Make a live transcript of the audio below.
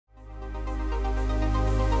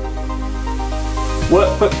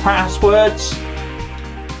Workbook passwords.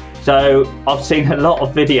 So I've seen a lot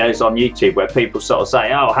of videos on YouTube where people sort of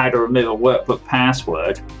say, oh, how to remove a workbook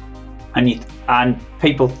password, and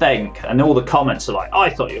people think, and all the comments are like, I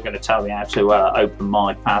thought you were going to tell me how to open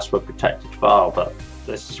my password protected file, but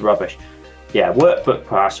this is rubbish. Yeah, workbook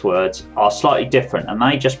passwords are slightly different, and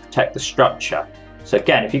they just protect the structure. So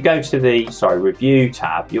again, if you go to the review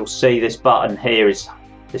tab, you'll see this button here is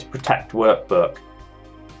this protect workbook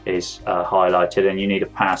is highlighted, and you need a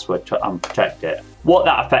password to unprotect it. What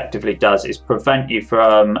that effectively does is prevent you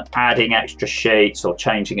from adding extra sheets or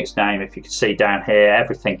changing its name. If you can see down here,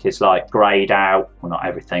 everything is like grayed out. Well, not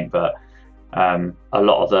everything, but a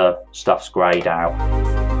lot of the stuff's grayed out.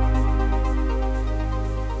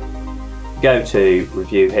 Go to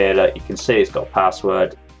review here, look, you can see it's got a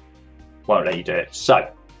password. Won't let you do it. So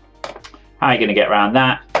how are you going to get around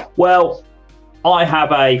that? Well, I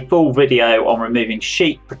have a full video on removing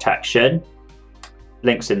sheet protection,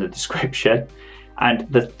 links in the description,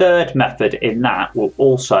 and the third method in that will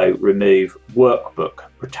also remove workbook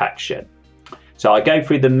protection. So I go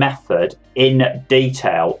through the method in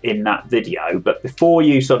detail in that video, but before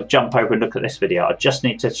you sort of jump over and look at this video, I just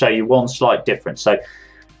need to show you one slight difference. So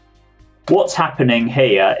what's happening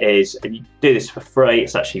here is, and you do this for free,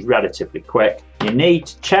 it's actually relatively quick, you need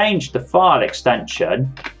to change the file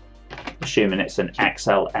extension, assuming it's an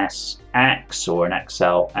XLSX or an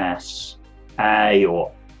XLSA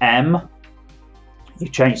or M, you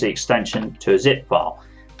change the extension to a zip file.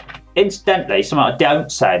 Incidentally, something I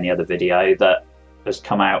don't say in the other video that has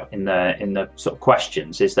come out in the sort of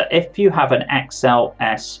questions is that if you have an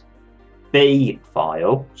XLSB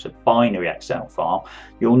file, so binary Excel file,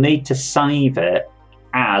 you'll need to save it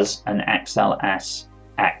as an XLSX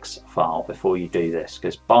file before you do this,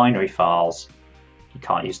 because binary files, you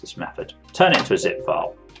can't use this method. Turn it into a zip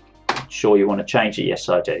file. Sure you want to change it? Yes,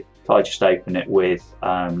 I do. If I just open it with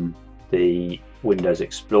the Windows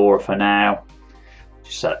Explorer for now,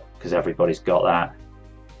 just because everybody's got that.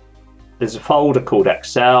 There's a folder called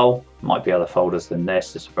Excel. Might be other folders than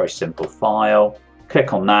this. It's a very simple file.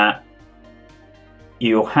 Click on that.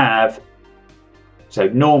 You'll have, so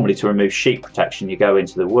normally to remove sheet protection, you go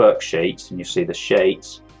into the worksheets and you see the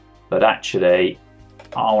sheets, but actually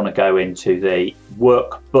I want to go into the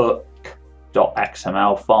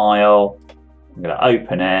workbook.xml file. I'm going to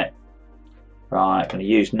open it. Right, I'm going to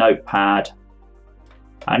use Notepad,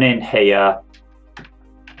 and in here,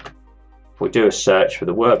 if we do a search for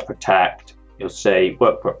the word protect, you'll see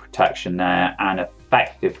workbook protection there, and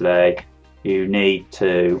effectively you need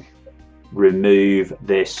to remove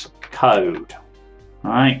this code,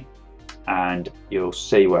 right? And you'll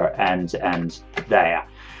see where it ends there.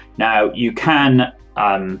 Now you can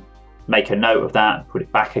make a note of that, put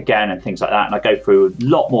it back again and things like that, and I go through a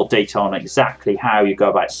lot more detail on exactly how you go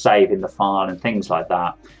about saving the file and things like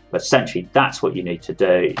that. But essentially that's what you need to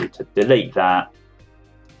do. You need to delete that,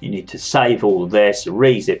 you need to save all of this,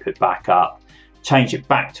 re-zip it back up, change it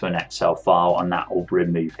back to an Excel file, and that will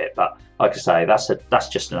remove it. But like I say, that's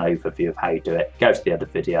just an overview of how you do it. Go to the other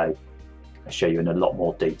video, I'll show you in a lot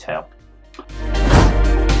more detail.